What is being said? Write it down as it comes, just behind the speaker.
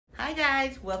Hi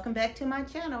guys, welcome back to my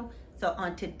channel. So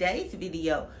on today's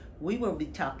video, we will be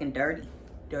talking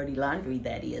dirty laundry,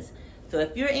 that is. So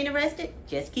if you're interested,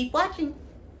 just keep watching.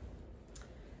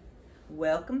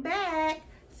 Welcome back.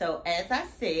 So as I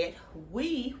said,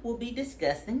 we will be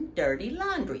discussing dirty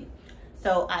laundry.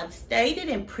 So I've stated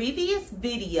in previous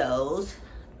videos,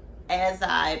 as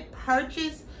I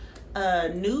purchase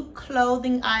new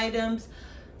clothing items,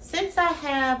 since I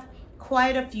have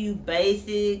quite a few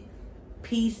basic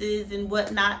pieces and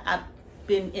whatnot, I've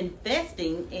been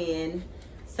investing in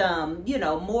some,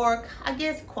 more, I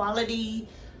guess, quality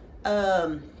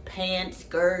pants,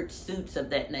 skirts, suits of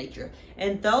that nature.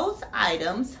 And those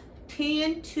items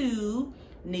tend to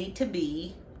need to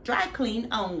be dry clean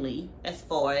only as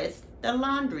far as the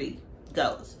laundry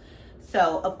goes.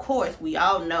 So, of course, we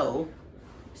all know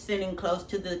sending clothes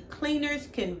to the cleaners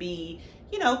can be,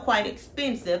 quite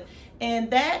expensive.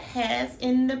 And that has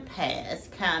in the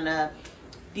past kind of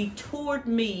detoured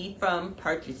me from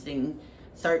purchasing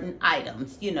certain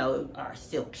items, our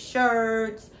silk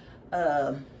shirts,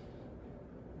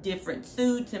 different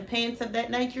suits and pants of that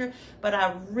nature. But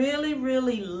I really,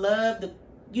 really love the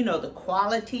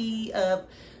quality of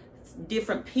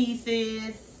different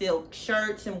pieces, silk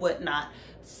shirts and whatnot.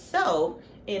 So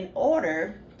in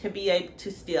order to be able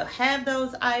to still have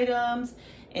those items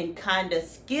and kind of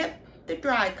skip the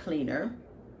dry cleaner,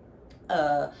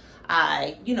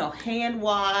 I, hand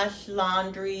wash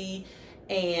laundry,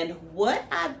 and what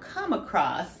I've come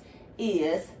across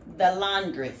is the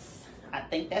Laundress. I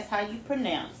think that's how you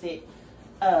pronounce it.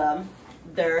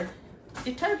 Their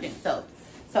detergent soap.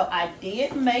 So I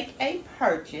did make a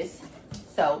purchase.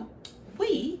 So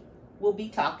we will be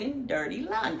talking dirty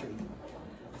laundry.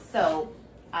 So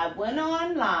I went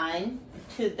online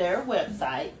to their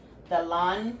website,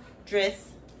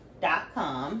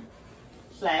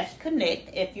 thelaundress.com/connect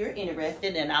if you're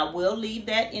interested, and I will leave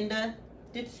that in the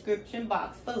description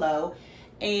box below.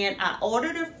 And I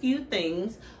ordered a few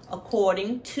things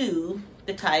according to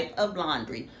the type of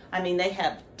laundry. I mean, they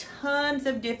have tons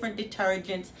of different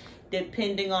detergents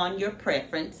depending on your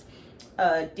preference,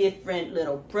 different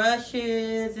little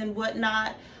brushes and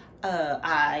whatnot.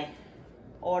 I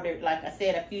ordered, like I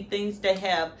said, a few things. They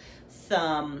have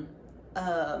some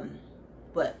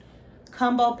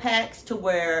combo packs to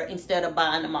where instead of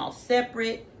buying them all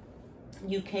separate,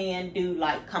 you can do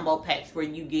like combo packs where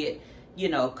you get,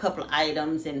 a couple of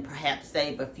items and perhaps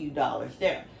save a few dollars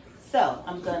there. So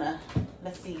I'm gonna,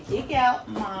 dig out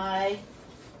my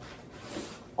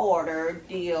order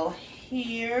deal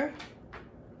here.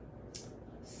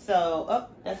 So,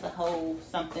 that's a whole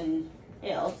something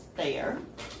else there.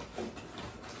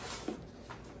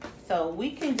 So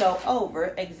we can go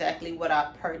over exactly what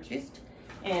I purchased.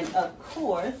 And of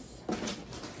course,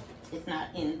 it's not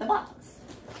in the box.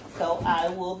 So I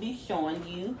will be showing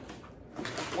you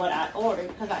what I ordered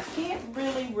because I can't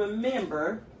really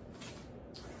remember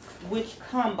which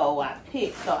combo I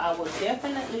picked. So I will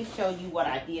definitely show you what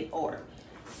I did order.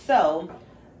 So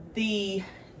the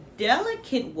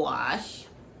Delicate Wash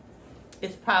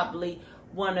is probably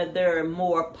one of their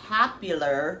more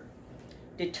popular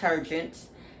detergents.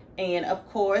 And of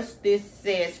course, this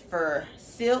says for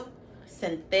silk,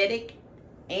 synthetic,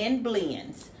 and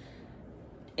blends.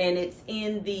 And it's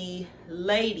in the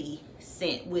lady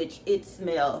scent, which it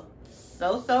smells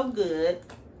so good.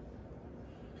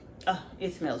 Oh,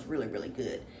 it smells really, really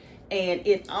good. And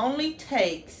it only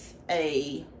takes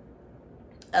it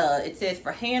says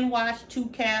for hand wash, 2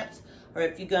 caps, or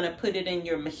if you're gonna put it in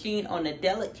your machine on a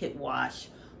Delicate Wash,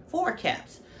 4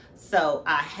 caps. So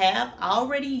I have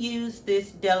already used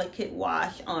this Delicate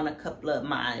Wash on a couple of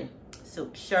my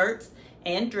silk shirts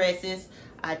and dresses.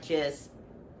 I just,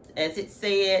 as it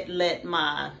said, let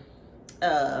my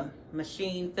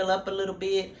machine fill up a little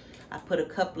bit. I put a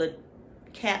couple of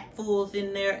capfuls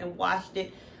in there and washed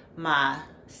it. My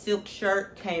silk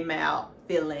shirt came out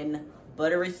feeling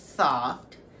buttery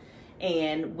soft.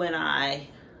 And when I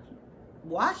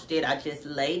washed it, I just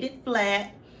laid it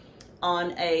flat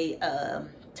on a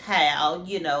towel,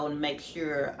 and make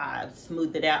sure I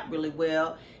smoothed it out really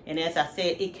well. And as I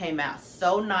said, it came out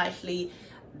so nicely.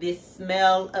 The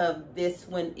smell of this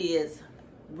one is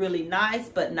really nice,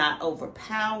 but not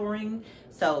overpowering.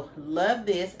 So love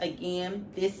this. Again,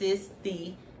 this is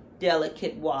the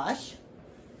Delicate Wash.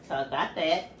 So I got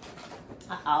that.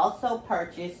 I also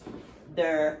purchased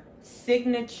their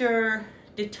signature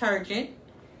detergent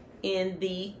in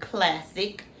the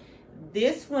classic.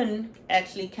 This one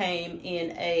actually came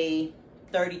in a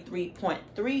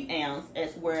 33.3 ounce,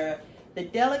 as where the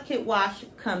Delicate Wash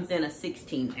comes in a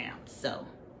 16 ounce. So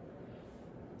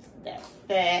that's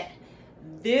that.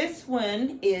 This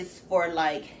one is for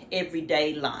like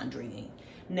everyday laundering.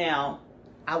 Now,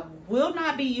 I will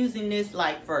not be using this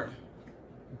like for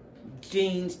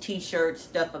jeans, t-shirts,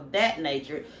 stuff of that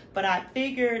nature, but I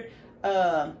figured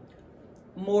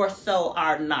more so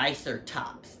our nicer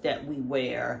tops that we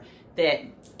wear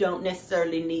that don't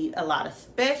necessarily need a lot of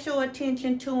special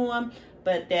attention to them,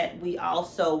 but that we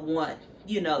also want,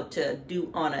 you know, to do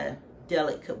on a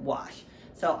delicate wash.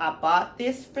 So I bought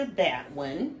this for that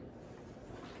one.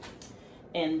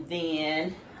 And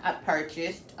then I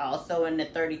purchased also in the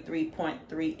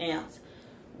 33.3 ounce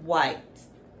white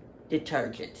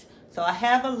detergent. So I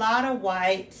have a lot of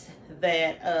whites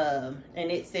that,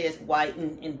 and it says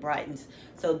whiten and brightens.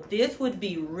 So this would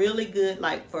be really good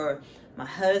like for my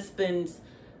husband's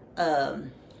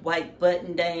white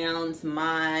button downs,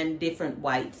 mine, different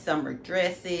white summer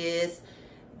dresses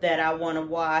that I want to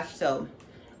wash. So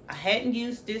I hadn't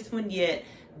used this one yet.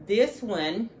 This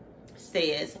one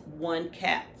says 1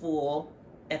 cap full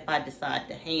if I decide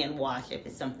to hand wash, if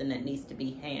it's something that needs to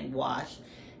be hand washed,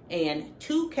 and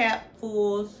 2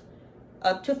 capfuls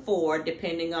up to 4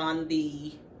 depending on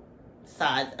the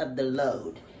size of the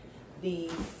load.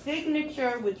 The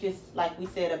signature, which is like we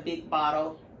said, a big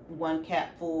bottle, 1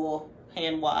 capful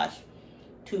hand wash,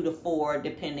 2 to 4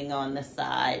 depending on the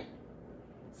size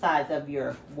of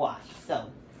your wash. So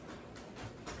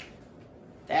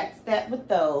that's that with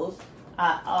those.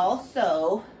 I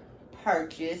also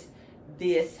purchased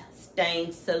this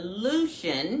stain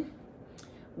solution,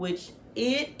 which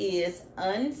it is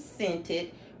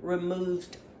unscented, removes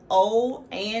old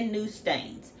and new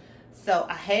stains. So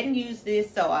I hadn't used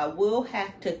this, so I will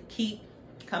have to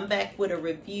come back with a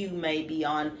review maybe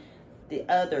on the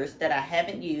others that I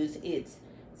haven't used. It's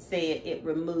said it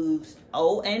removes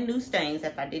old and new stains,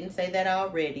 if I didn't say that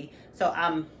already. So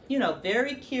I'm, you know,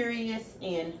 very curious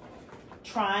in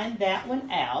trying that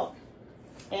one out.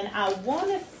 And I want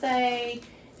to say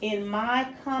in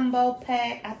my combo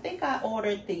pack, I think I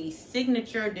ordered the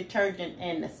signature detergent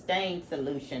and the stain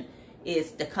solution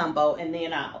is the combo, and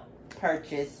then I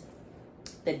purchased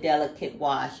the delicate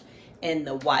wash and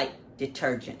the white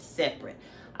detergent separate.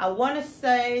 I want to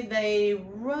say they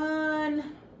run,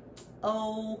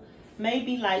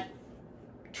 maybe like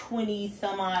 20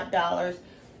 some odd dollars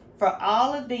for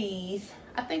all of these.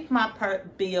 I think my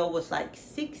bill was like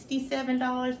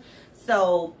 $67.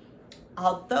 So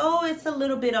although it's a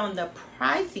little bit on the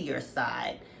pricier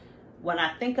side, when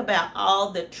I think about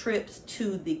all the trips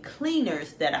to the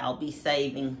cleaners that I'll be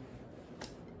saving,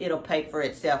 it'll pay for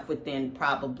itself within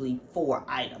probably 4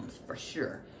 items for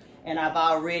sure. And I've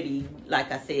already,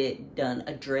 like I said, done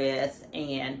a dress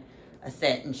and a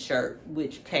satin shirt,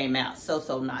 which came out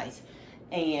so nice.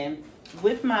 And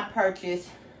with my purchase,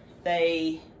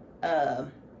 they,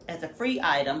 as a free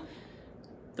item,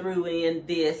 threw in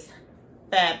this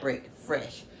fabric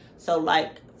fresh. So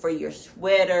like for your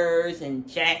sweaters and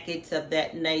jackets of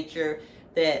that nature,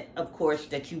 that of course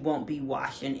that you won't be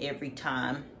washing every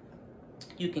time,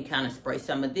 you can kind of spray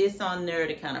some of this on there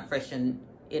to kind of freshen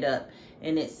it up.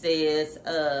 And it says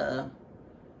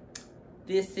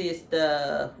this is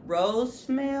the rose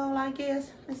smell, I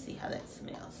guess. Let's see how that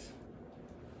smells.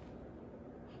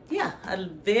 Yeah, a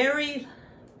very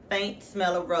faint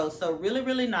smell of rose. So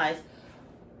really nice.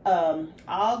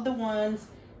 All the ones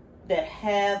that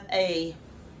have a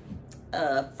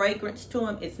fragrance to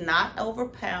them, it's not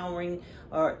overpowering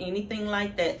or anything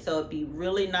like that. So it'd be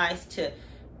really nice to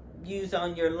use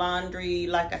on your laundry,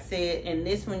 like I said. And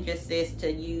this one just says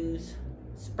to use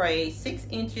spray 6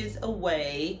 inches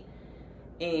away,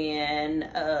 and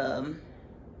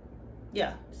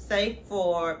yeah, safe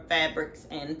for fabrics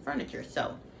and furniture.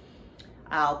 So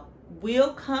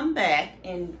we'll come back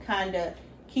and kind of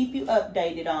keep you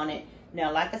updated on it.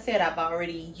 Now, like I said, I've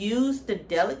already used the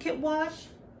delicate wash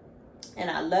and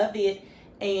I love it.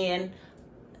 And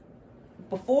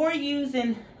before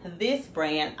using this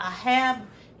brand, I have,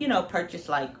 you know, purchased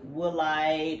like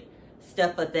Woolite,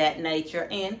 stuff of that nature,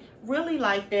 and really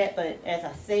like that. But as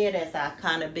I said, as I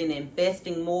kind of been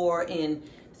investing more in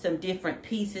some different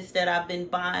pieces that I've been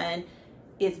buying,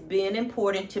 it's been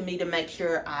important to me to make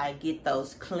sure I get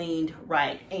those cleaned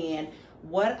right. And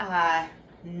what I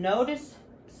noticed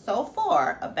so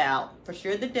far about, for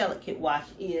sure, the delicate wash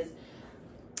is,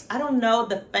 I don't know,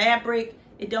 the fabric,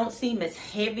 it don't seem as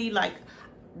heavy. Like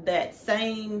that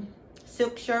same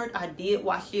silk shirt, I did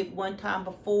wash it one time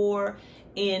before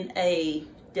in a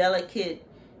delicate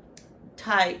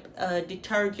type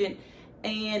detergent,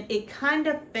 and it kind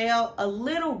of felt a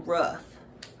little rough,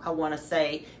 I want to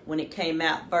say, when it came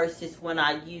out versus when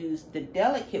I used the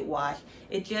delicate wash.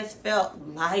 It just felt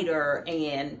lighter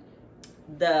and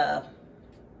the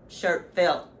shirt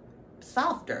felt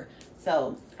softer.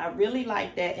 So I really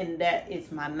like that, and that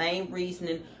is my main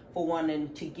reasoning for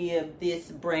wanting to give this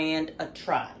brand a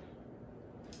try.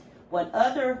 One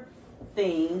other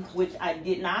thing, which I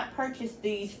did not purchase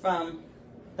these from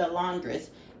the Laundress,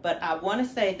 but I want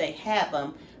to say they have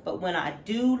them. But when I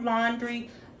do laundry,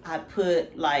 I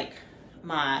put like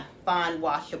my fine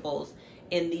washables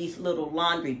in these little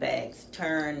laundry bags.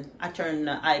 I turn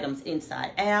the items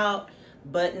inside out,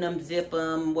 button them, zip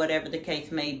them, whatever the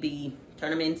case may be, turn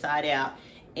them inside out.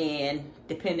 And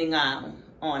depending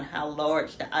on how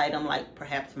large the item, like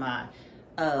perhaps my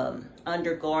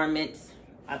undergarments,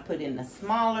 I put in the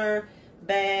smaller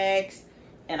bags,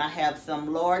 and I have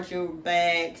some larger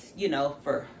bags, you know,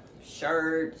 for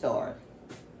shirts or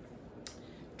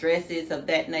dresses of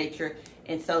that nature.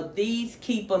 And so these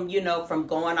keep them, you know, from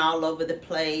going all over the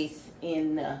place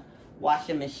in the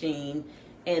washing machine.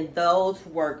 And those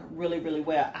work really, really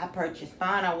well. I purchased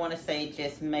mine, I want to say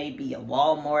just maybe a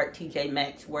Walmart, TJ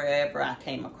Maxx, wherever I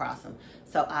came across them.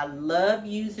 So I love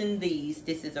using these.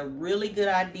 This is a really good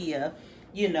idea,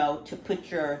 you know, to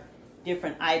put your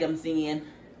different items in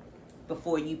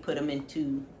before you put them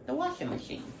into the washing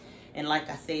machine. And like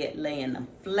I said, laying them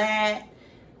flat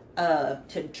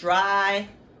to dry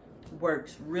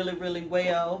works really, really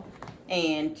well.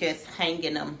 And just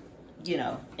hanging them, you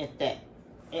know,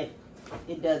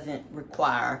 it doesn't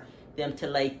require them to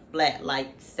lay flat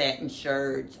like satin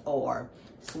shirts or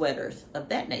sweaters of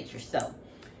that nature. So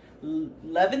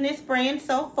loving this brand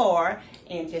so far,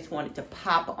 and just wanted to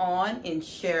pop on and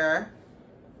share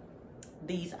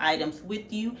these items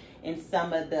with you and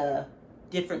some of the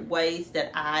different ways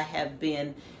that I have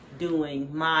been doing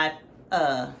my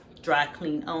dry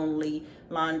clean only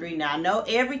laundry. Now I know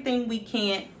everything we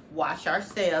can't wash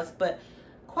ourselves, but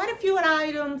quite a few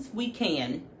items we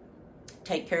can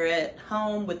take care of at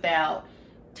home without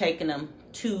taking them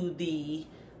to the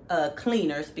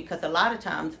cleaners, because a lot of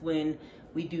times when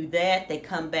we do that, they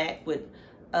come back with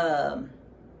a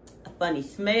funny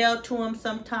smell to them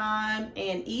sometime,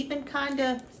 and even kind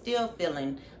of still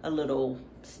feeling a little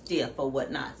stiff or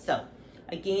whatnot. So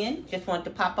again, just want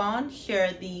to pop on,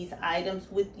 share these items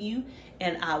with you,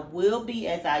 and I will be,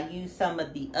 as I use some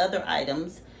of the other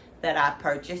items that I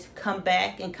purchased, come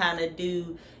back and kind of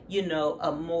do, you know,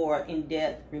 a more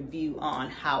in-depth review on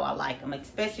how I like them,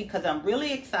 especially because I'm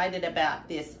really excited about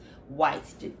this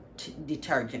whites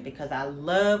detergent, because I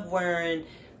love wearing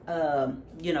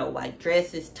you know, white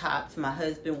dresses, tops. My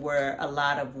husband wear a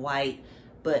lot of white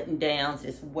button downs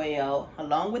as well,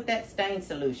 along with that stain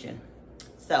solution.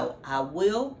 So I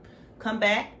will come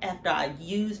back after I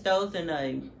use those in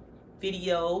a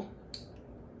video,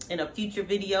 in a future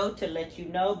video, to let you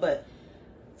know. But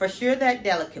for sure, that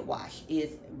delicate wash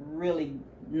is really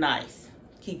nice.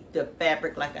 Keep the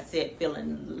fabric, like I said,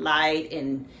 feeling light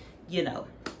and, you know,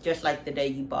 just like the day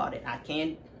you bought it. I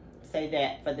can say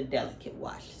that for the delicate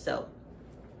wash. So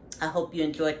I hope you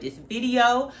enjoyed this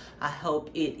video. I hope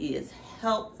it is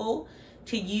helpful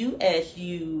to you as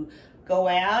you go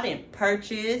out and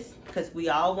purchase, because we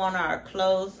all want our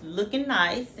clothes looking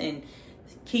nice and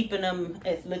keeping them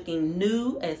as looking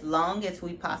new as long as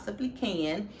we possibly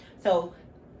can. So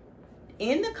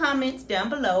in the comments down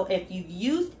below, if you've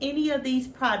used any of these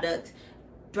products,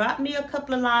 drop me a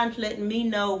couple of lines letting me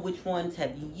know which ones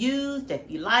have you used, if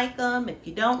you like them, if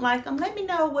you don't like them. Let me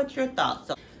know what your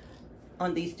thoughts are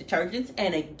on these detergents.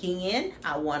 And again,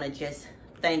 I want to just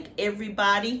thank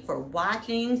everybody for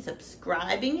watching,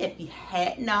 subscribing. If you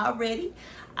hadn't already,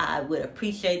 I would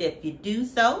appreciate it if you do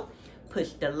so. Push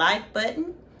the like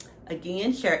button.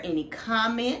 Again, share any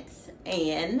comments,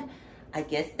 and I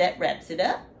guess that wraps it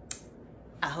up.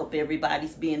 I hope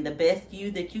everybody's being the best you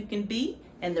that you can be,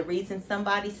 and the reason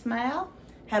somebody smile.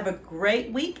 Have a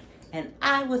great week, and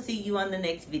I will see you on the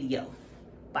next video.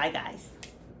 Bye, guys.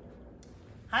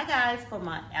 Hi, guys. For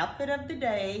my outfit of the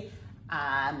day,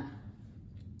 I'm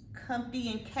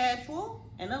comfy and casual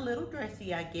and a little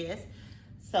dressy, I guess.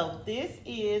 So this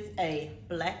is a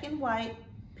black and white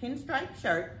pinstripe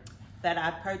shirt that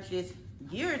I purchased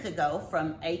years ago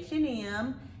from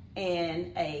H&M,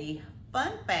 and a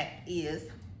fun fact is,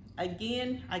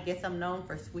 again, I guess I'm known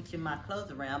for switching my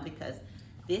clothes around, because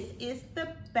this is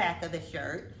the back of the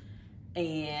shirt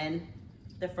and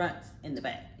the front's in the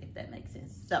back, if that makes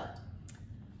sense. So,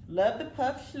 love the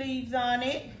puff sleeves on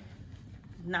it.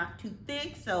 Not too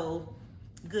thick, so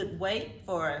good weight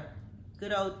for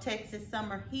good old Texas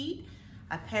summer heat.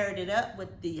 I paired it up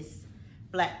with this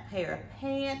black pair of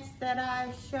pants that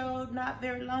I showed not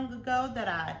very long ago that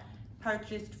I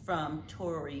purchased from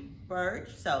Tory Burch.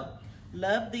 So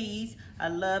love these. I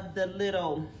love the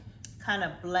little kind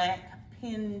of black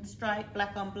pinstripe,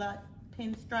 black on black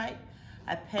pinstripe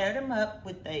I paired them up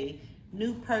with a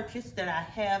new purchase that I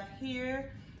have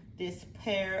here. This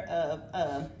pair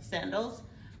of sandals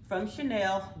from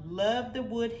Chanel. Love the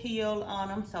wood heel on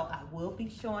them, so I will be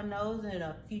showing those in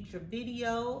a future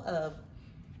video of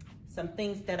some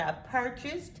things that I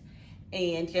purchased.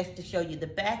 And just to show you the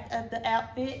back of the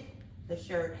outfit, the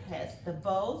shirt has the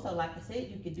bow, so like I said,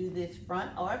 you can do this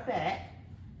front or back.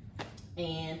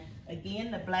 And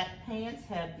again, the black pants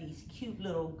have these cute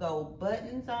little gold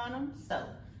buttons on them, so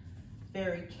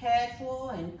very casual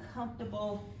and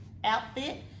comfortable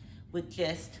outfit with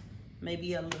just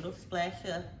maybe a little splash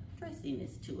of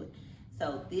dressiness to it.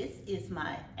 So this is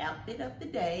my outfit of the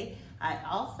day. I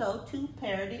also too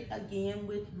paired it again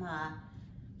with my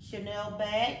Chanel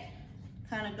bag,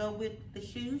 kind of go with the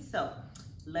shoes. So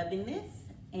loving this,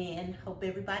 and hope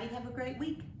everybody have a great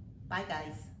week. Bye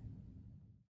guys.